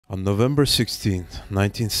On November 16,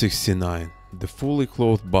 1969, the fully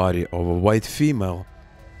clothed body of a white female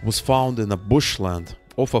was found in a bushland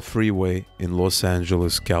off a freeway in Los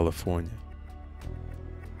Angeles, California.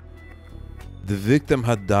 The victim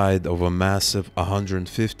had died of a massive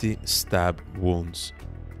 150 stab wounds.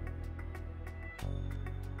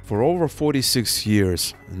 For over 46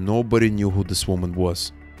 years, nobody knew who this woman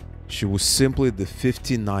was. She was simply the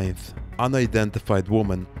 59th unidentified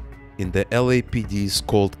woman in the LAPD's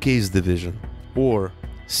Cold Case Division, or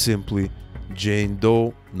simply Jane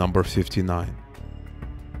Doe number 59.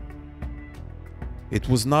 It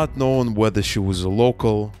was not known whether she was a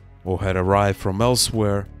local or had arrived from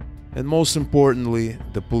elsewhere, and most importantly,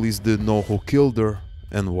 the police didn't know who killed her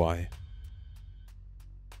and why.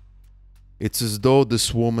 It's as though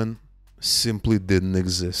this woman simply didn't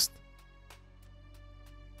exist.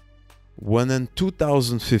 When in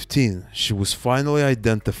 2015 she was finally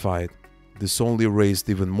identified, this only raised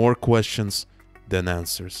even more questions than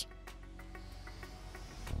answers.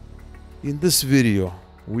 In this video,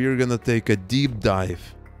 we are gonna take a deep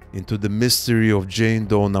dive into the mystery of Jane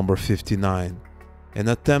Doe number 59 and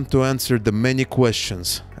attempt to answer the many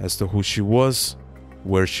questions as to who she was,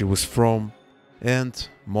 where she was from, and,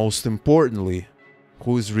 most importantly,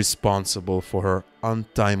 who is responsible for her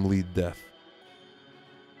untimely death.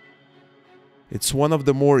 It's one of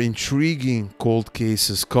the more intriguing cold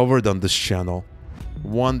cases covered on this channel,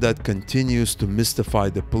 one that continues to mystify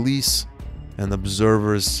the police and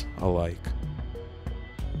observers alike.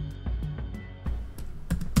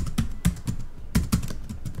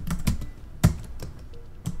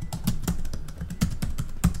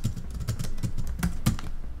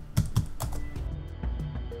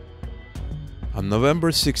 On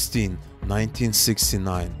November 16,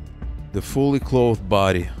 1969, the fully clothed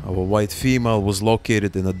body of a white female was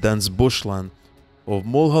located in a dense bushland of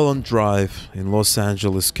Mulholland Drive in Los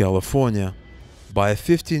Angeles, California, by a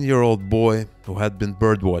 15-year-old boy who had been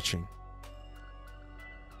birdwatching.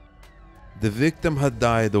 The victim had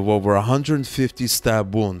died of over 150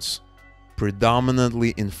 stab wounds,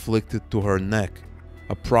 predominantly inflicted to her neck,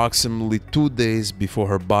 approximately 2 days before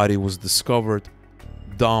her body was discovered,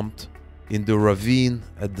 dumped in the ravine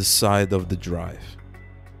at the side of the drive.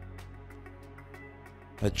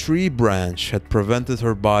 A tree branch had prevented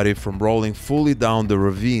her body from rolling fully down the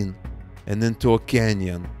ravine and into a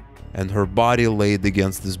canyon, and her body laid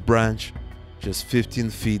against this branch just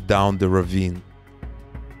 15 feet down the ravine.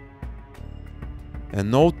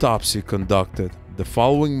 An autopsy conducted the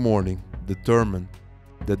following morning determined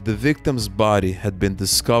that the victim's body had been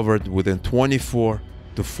discovered within 24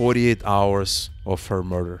 to 48 hours of her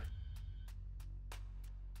murder.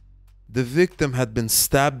 The victim had been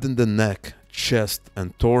stabbed in the neck, chest,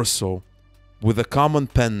 and torso with a common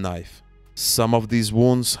penknife. Some of these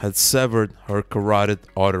wounds had severed her carotid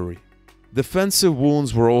artery. Defensive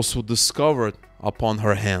wounds were also discovered upon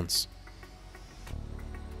her hands.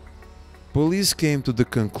 Police came to the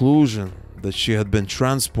conclusion that she had been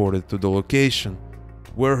transported to the location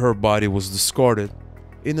where her body was discarded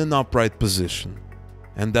in an upright position,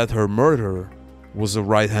 and that her murderer was a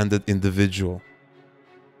right-handed individual.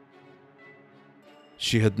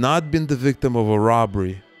 She had not been the victim of a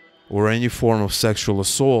robbery or any form of sexual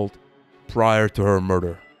assault prior to her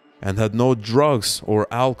murder, and had no drugs or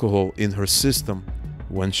alcohol in her system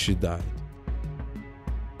when she died.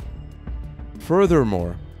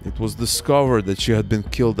 Furthermore, it was discovered that she had been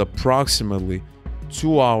killed approximately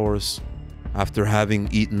 2 hours after having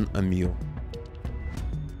eaten a meal.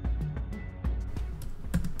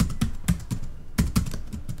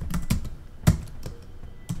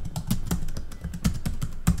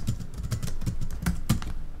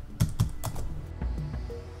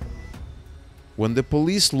 When the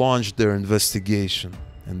police launched their investigation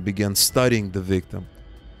and began studying the victim,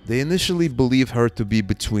 they initially believed her to be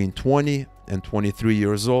between 20 and 23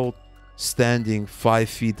 years old, standing 5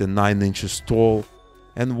 feet and 9 inches tall,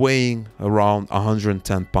 and weighing around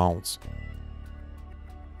 110 pounds.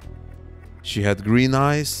 She had green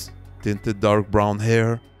eyes, tinted dark brown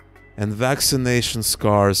hair, and vaccination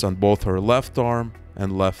scars on both her left arm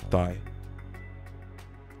and left thigh.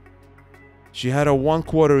 She had a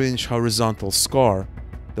 1/4 inch horizontal scar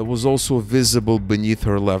that was also visible beneath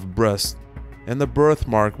her left breast, and a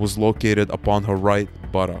birthmark was located upon her right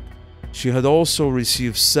buttock. She had also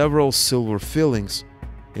received several silver fillings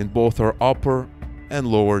in both her upper and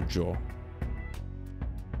lower jaw.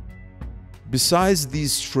 Besides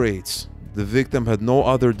these traits, the victim had no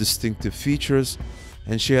other distinctive features,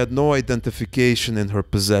 and she had no identification in her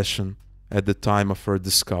possession at the time of her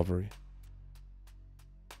discovery.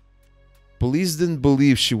 Police didn't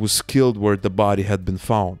believe she was killed where the body had been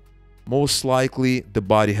found, Most likely, the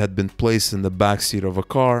body had been placed in the backseat of a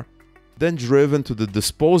car, then driven to the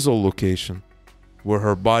disposal location, where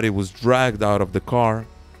her body was dragged out of the car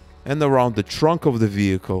and around the trunk of the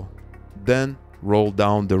vehicle, then rolled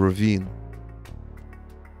down the ravine.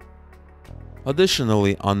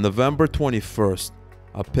 Additionally, on November 21st,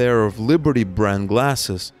 a pair of Liberty brand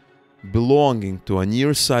glasses belonging to a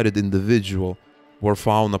nearsighted individual were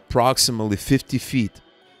found approximately 50 feet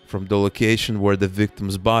from the location where the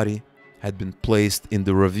victim's body had been placed in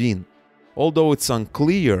the ravine, although it's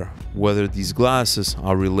unclear whether these glasses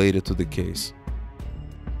are related to the case.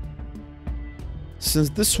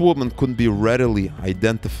 Since this woman couldn't be readily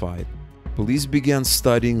identified, police began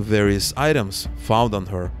studying various items found on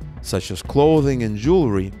her, such as clothing and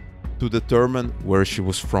jewelry, to determine where she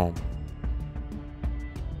was from.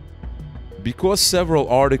 Because several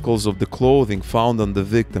articles of the clothing found on the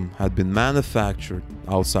victim had been manufactured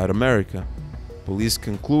outside America, police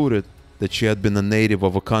concluded that she had been a native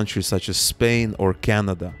of a country such as Spain or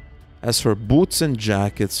Canada, as her boots and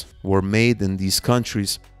jackets were made in these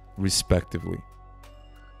countries respectively.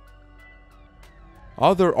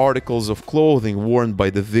 Other articles of clothing worn by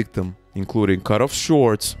the victim including cut-off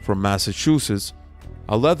shorts from Massachusetts,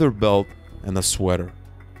 a leather belt, and a sweater.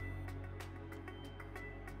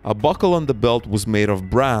 A buckle on the belt was made of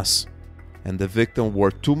brass, and the victim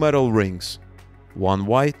wore 2 metal rings, one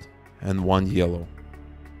white and one yellow.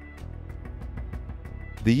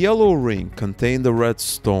 The yellow ring contained a red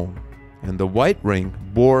stone, and the white ring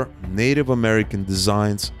bore Native American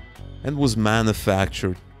designs and was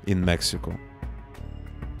manufactured in Mexico.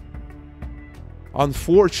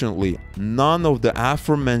 Unfortunately, none of the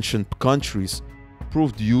aforementioned countries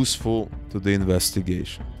proved useful to the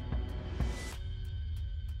investigation.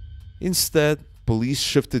 Instead, police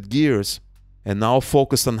shifted gears and now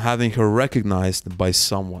focused on having her recognized by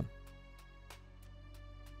someone.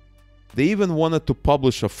 They even wanted to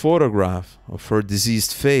publish a photograph of her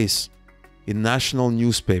deceased face in national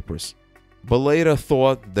newspapers, but later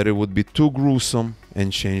thought that it would be too gruesome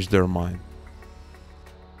and changed their mind.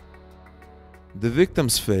 The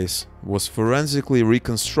victim's face was forensically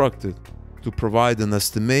reconstructed to provide an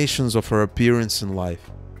estimation of her appearance in life.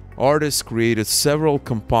 Artists created several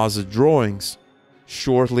composite drawings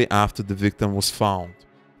shortly after the victim was found.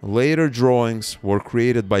 Later drawings were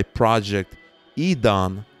created by Project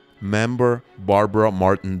EDON member Barbara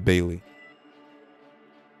Martin Bailey.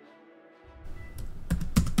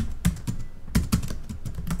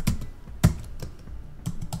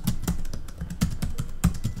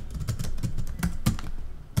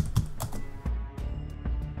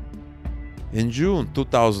 In June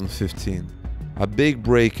 2015, a big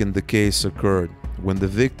break in the case occurred when the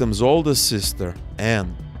victim's oldest sister,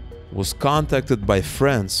 Anne, was contacted by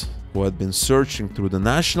friends who had been searching through the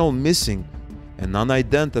National Missing and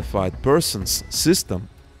Unidentified Persons system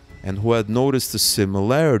and who had noticed a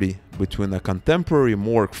similarity between a contemporary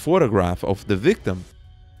morgue photograph of the victim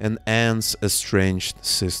and Anne's estranged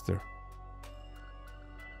sister.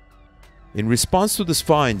 In response to this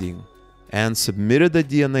finding, Anne submitted a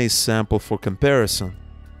DNA sample for comparison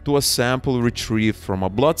to a sample retrieved from a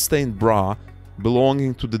bloodstained bra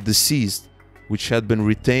belonging to the deceased, which had been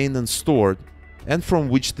retained and stored, and from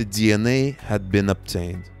which the DNA had been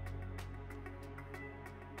obtained.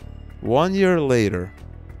 1 year later,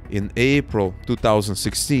 in April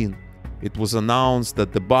 2016, it was announced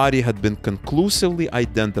that the body had been conclusively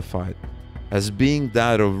identified as being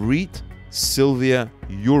that of Reed Sylvia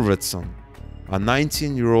Jurvetson, a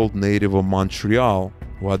 19-year-old native of Montreal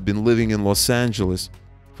who had been living in Los Angeles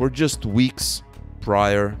for just weeks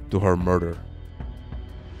prior to her murder.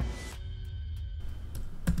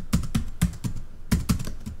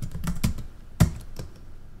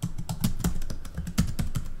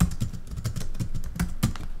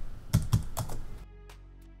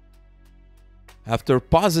 After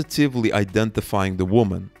positively identifying the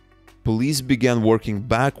woman, police began working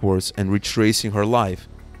backwards and retracing her life,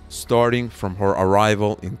 starting from her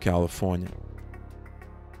arrival in California.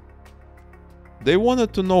 They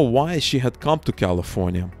wanted to know why she had come to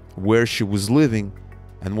California, where she was living,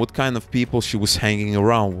 and what kind of people she was hanging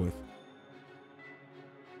around with.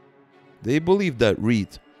 They believed that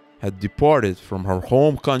Reed had departed from her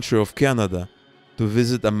home country of Canada to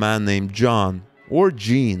visit a man named John, or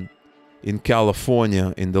Gene, in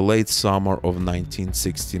California in the late summer of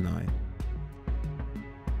 1969.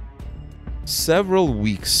 Several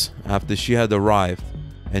weeks after she had arrived,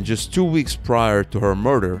 and just 2 weeks prior to her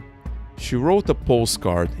murder, she wrote a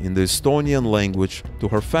postcard in the Estonian language to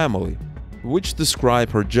her family, which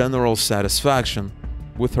described her general satisfaction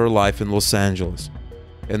with her life in Los Angeles,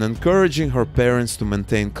 and encouraging her parents to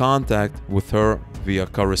maintain contact with her via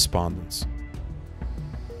correspondence.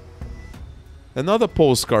 Another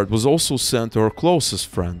postcard was also sent to her closest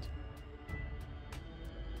friend.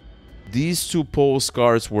 These two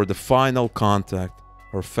postcards were the final contact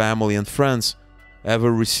her family and friends ever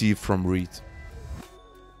received from Reed.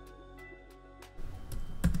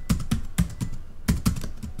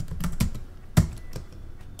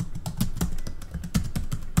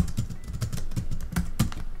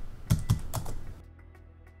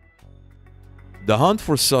 The hunt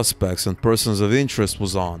for suspects and persons of interest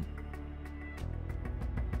was on,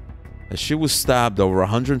 as she was stabbed over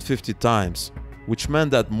 150 times, which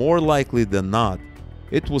meant that more likely than not,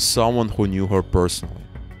 it was someone who knew her personally.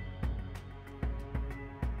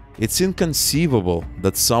 It's inconceivable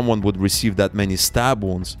that someone would receive that many stab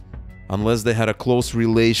wounds unless they had a close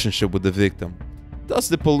relationship with the victim. Thus,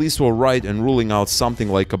 the police were right in ruling out something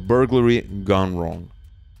like a burglary gone wrong.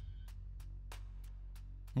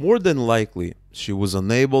 More than likely, she was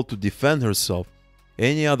unable to defend herself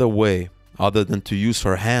any other way other than to use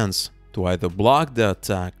her hands to either block the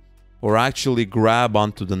attack or actually grab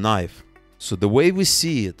onto the knife. So the way we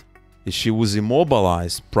see it is she was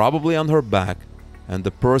immobilized, probably on her back, and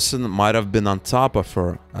the person might have been on top of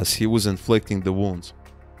her as he was inflicting the wounds,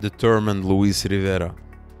 determined Luis Rivera,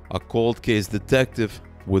 a cold case detective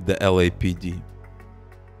with the LAPD.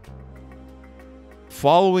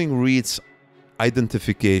 Following Reed's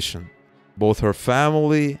identification, both her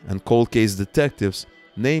family and cold case detectives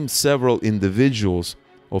named several individuals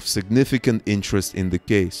of significant interest in the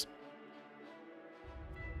case.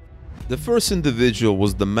 The first individual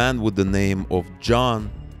was the man with the name of John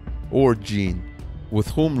or Gene, with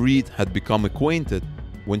whom Reed had become acquainted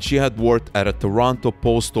when she had worked at a Toronto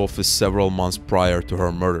post office several months prior to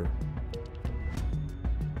her murder.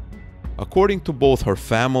 According to both her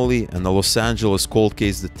family and the Los Angeles cold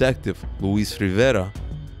case detective Luis Rivera,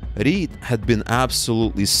 Reed had been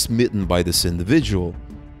absolutely smitten by this individual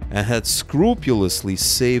and had scrupulously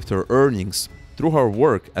saved her earnings through her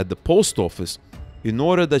work at the post office in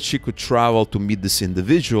order that she could travel to meet this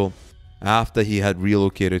individual after he had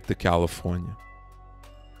relocated to California.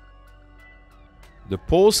 The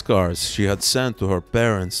postcards she had sent to her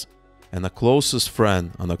parents and a closest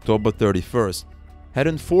friend on October 31st had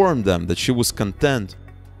informed them that she was content,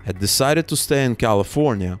 had decided to stay in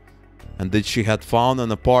California, and that she had found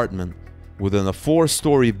an apartment within a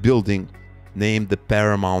 4-story building named the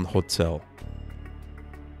Paramount Hotel.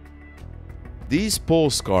 These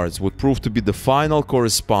postcards would prove to be the final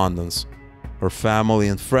correspondence her family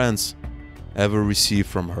and friends ever received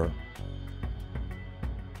from her.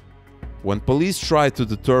 When police tried to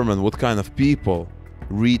determine what kind of people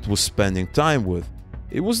Reed was spending time with,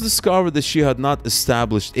 it was discovered that she had not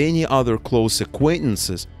established any other close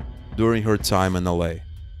acquaintances during her time in LA.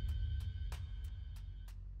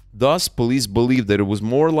 Thus, police believed that it was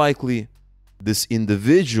more likely this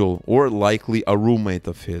individual, or likely a roommate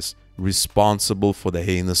of his, responsible for the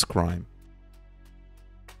heinous crime.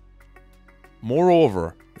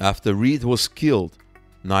 Moreover, after Reed was killed,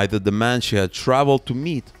 neither the man she had traveled to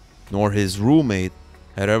meet nor his roommate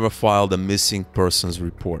had ever filed a missing persons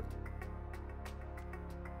report.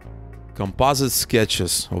 Composite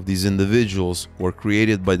sketches of these individuals were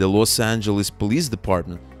created by the Los Angeles Police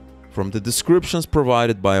Department from the descriptions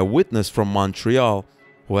provided by a witness from Montreal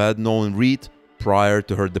who had known Reed prior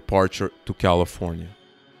to her departure to California.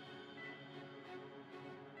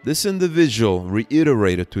 This individual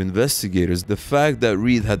reiterated to investigators the fact that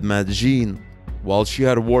Reed had met Jean while she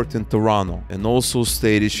had worked in Toronto, and also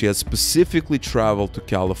stated she had specifically traveled to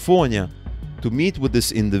California to meet with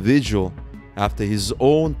this individual after his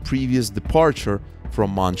own previous departure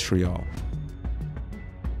from Montreal.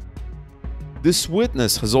 This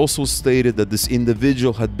witness has also stated that this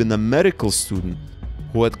individual had been a medical student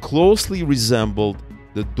who had closely resembled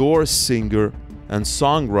the Doors singer and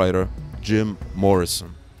songwriter Jim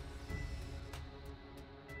Morrison.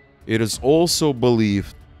 It is also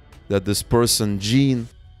believed that this person, Jean,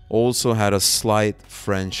 also had a slight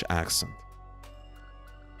French accent.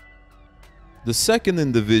 The second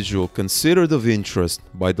individual considered of interest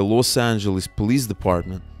by the Los Angeles Police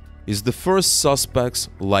Department is the first suspect's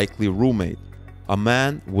likely roommate, a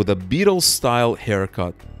man with a Beatles-style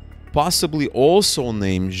haircut, possibly also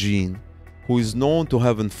named Jean, who is known to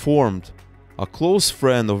have informed a close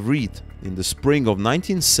friend of Reed in the spring of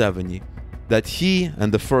 1970 that he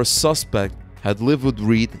and the first suspect had lived with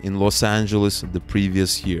Reed in Los Angeles the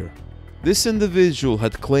previous year. This individual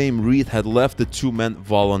had claimed Reed had left the two men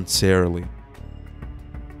voluntarily.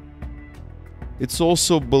 It's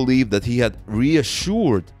also believed that he had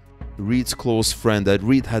reassured Reed's close friend that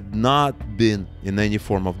Reed had not been in any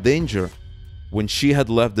form of danger when she had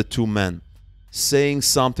left the two men, saying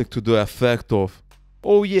something to the effect of,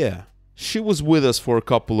 "Oh yeah, she was with us for a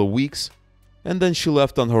couple of weeks, and then she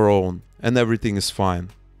left on her own, and everything is fine.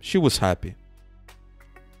 She was happy."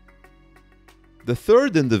 The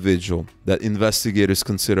third individual that investigators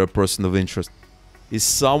consider a person of interest is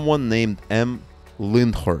someone named M.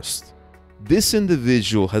 Lyndhurst. This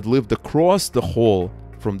individual had lived across the hall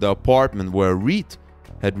from the apartment where Reed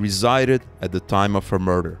had resided at the time of her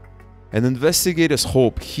murder, and investigators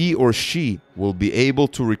hope he or she will be able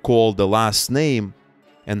to recall the last name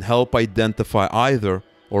and help identify either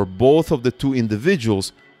or both of the two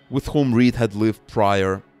individuals with whom Reed had lived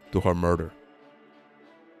prior to her murder.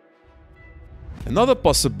 Another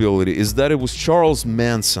possibility is that it was Charles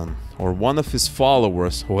Manson or one of his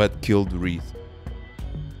followers who had killed Reed.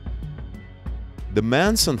 The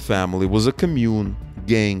Manson family was a commune,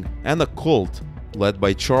 gang, and a cult led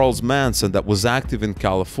by Charles Manson that was active in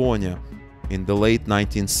California in the late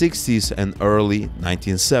 1960s and early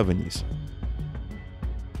 1970s.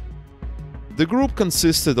 The group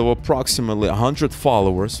consisted of approximately 100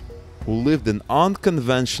 followers who lived an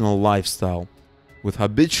unconventional lifestyle with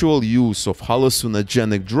habitual use of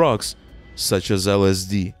hallucinogenic drugs such as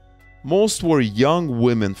LSD. Most were young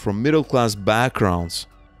women from middle-class backgrounds,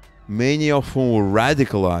 many of whom were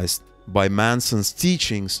radicalized by Manson's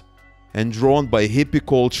teachings and drawn by hippie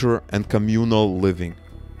culture and communal living.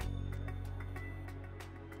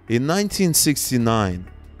 In 1969,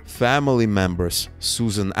 family members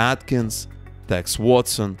Susan Atkins, Tex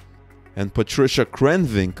Watson, and Patricia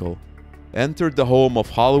Krenwinkel entered the home of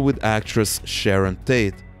Hollywood actress Sharon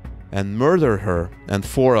Tate and murdered her and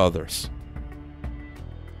 4 others.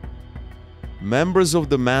 Members of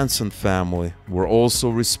the Manson family were also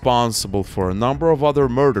responsible for a number of other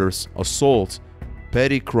murders, assaults,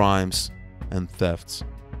 petty crimes, and thefts.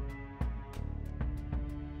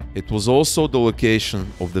 It was also the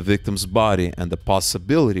location of the victim's body and the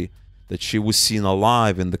possibility that she was seen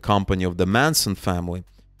alive in the company of the Manson family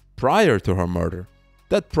prior to her murder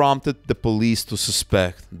that prompted the police to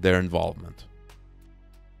suspect their involvement.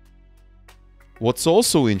 What's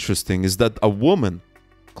also interesting is that a woman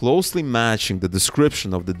closely matching the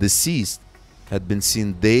description of the deceased had been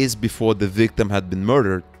seen days before the victim had been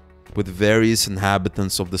murdered with various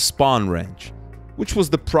inhabitants of the Spahn Ranch, which was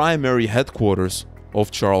the primary headquarters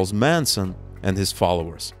of Charles Manson and his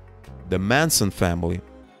followers, the Manson family,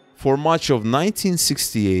 for much of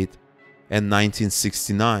 1968 and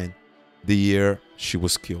 1969, the year she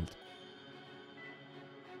was killed.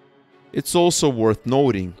 It's also worth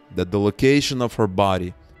noting that the location of her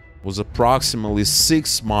body was approximately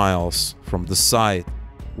 6 miles from the site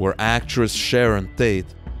where actress Sharon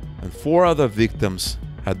Tate and 4 other victims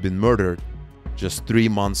had been murdered just 3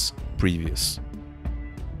 months previous.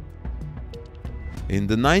 In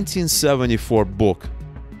the 1974 book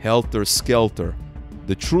Helter Skelter,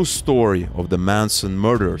 the true story of the Manson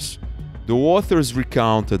murders, the authors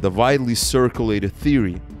recounted a widely circulated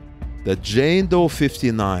theory that Jane Doe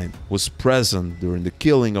 59 was present during the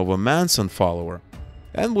killing of a Manson follower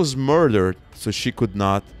and was murdered so she could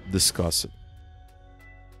not discuss it.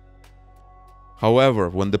 However,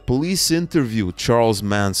 when the police interviewed Charles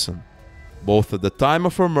Manson, both at the time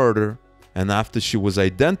of her murder and after she was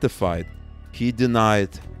identified, he denied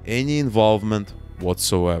any involvement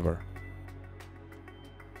whatsoever.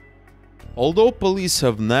 Although police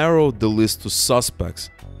have narrowed the list to suspects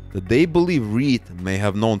that they believe Reed may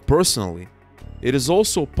have known personally, it is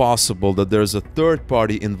also possible that there is a third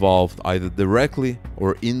party involved either directly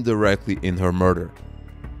or indirectly in her murder.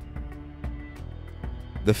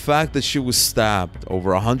 The fact that she was stabbed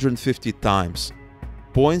over 150 times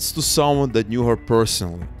points to someone that knew her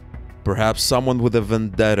personally, perhaps someone with a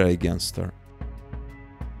vendetta against her.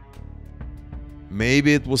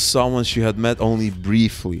 Maybe it was someone she had met only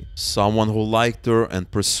briefly, someone who liked her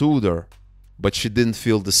and pursued her, but she didn't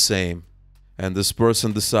feel the same, and this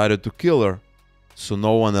person decided to kill her so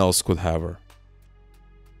no one else could have her.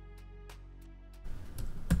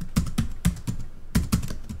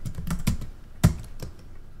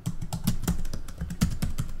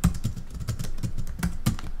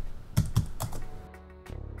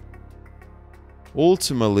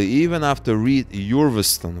 Ultimately, even after Reed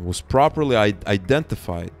Urviston was properly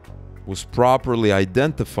identified,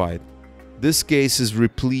 this case is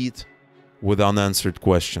replete with unanswered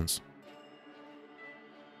questions.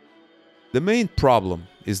 The main problem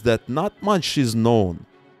is that not much is known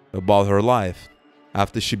about her life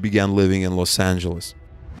after she began living in Los Angeles.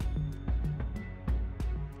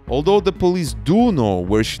 Although the police do know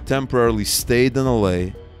where she temporarily stayed in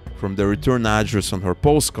LA from the return address on her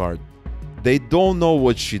postcard, they don't know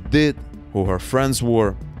what she did, who her friends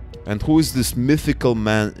were, and who is this mythical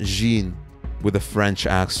man Jean with a French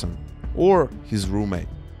accent, or his roommate.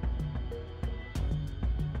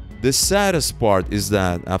 The saddest part is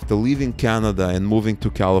that after leaving Canada and moving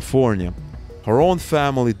to California, her own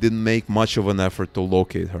family didn't make much of an effort to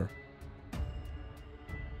locate her.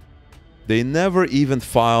 They never even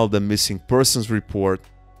filed a missing persons report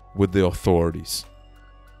with the authorities.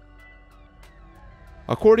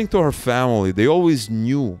 According to her family, they always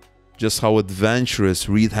knew just how adventurous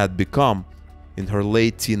Reed had become in her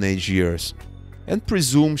late teenage years, and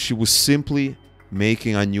presumed she was simply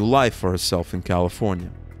making a new life for herself in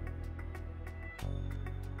California.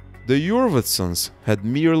 The Jurvetsons had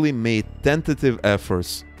merely made tentative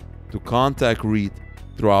efforts to contact Reed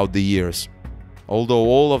throughout the years, although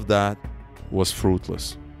all of that was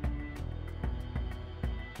fruitless.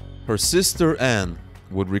 Her sister Anne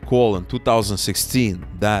would recall in 2016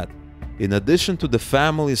 that, in addition to the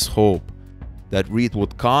family's hope that Reed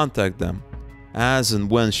would contact them as and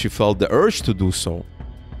when she felt the urge to do so,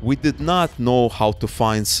 we did not know how to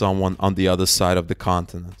find someone on the other side of the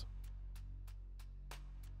continent.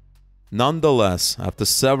 Nonetheless, after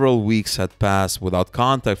several weeks had passed without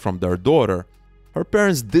contact from their daughter, her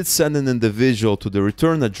parents did send an individual to the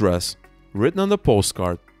return address written on the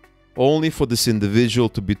postcard, only for this individual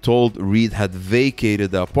to be told Reed had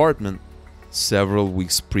vacated the apartment several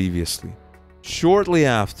weeks previously. Shortly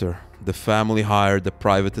after, the family hired a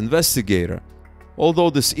private investigator, although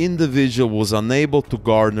this individual was unable to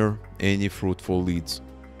garner any fruitful leads.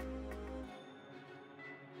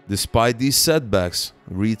 Despite these setbacks,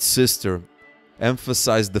 Reed's sister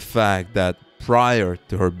emphasized the fact that prior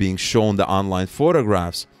to her being shown the online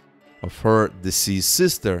photographs of her deceased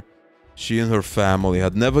sister, she and her family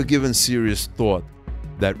had never given serious thought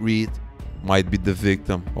that Reed might be the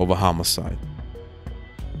victim of a homicide.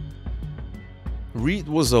 Reed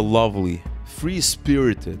was a lovely,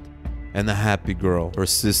 free-spirited, and a happy girl, her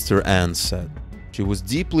sister Anne said. She was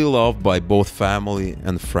deeply loved by both family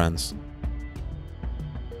and friends.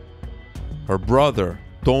 Her brother,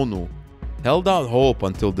 Tonu, held out hope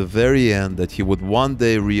until the very end that he would one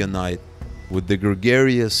day reunite with the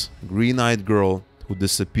gregarious, green-eyed girl who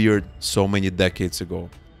disappeared so many decades ago.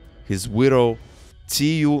 His widow,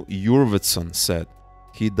 T.U. Jurvetson, said.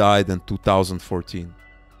 He died in 2014.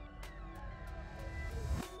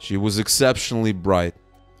 She was exceptionally bright,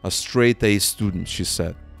 a straight-A student, she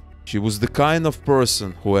said. She was the kind of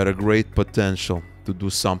person who had a great potential to do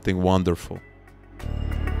something wonderful.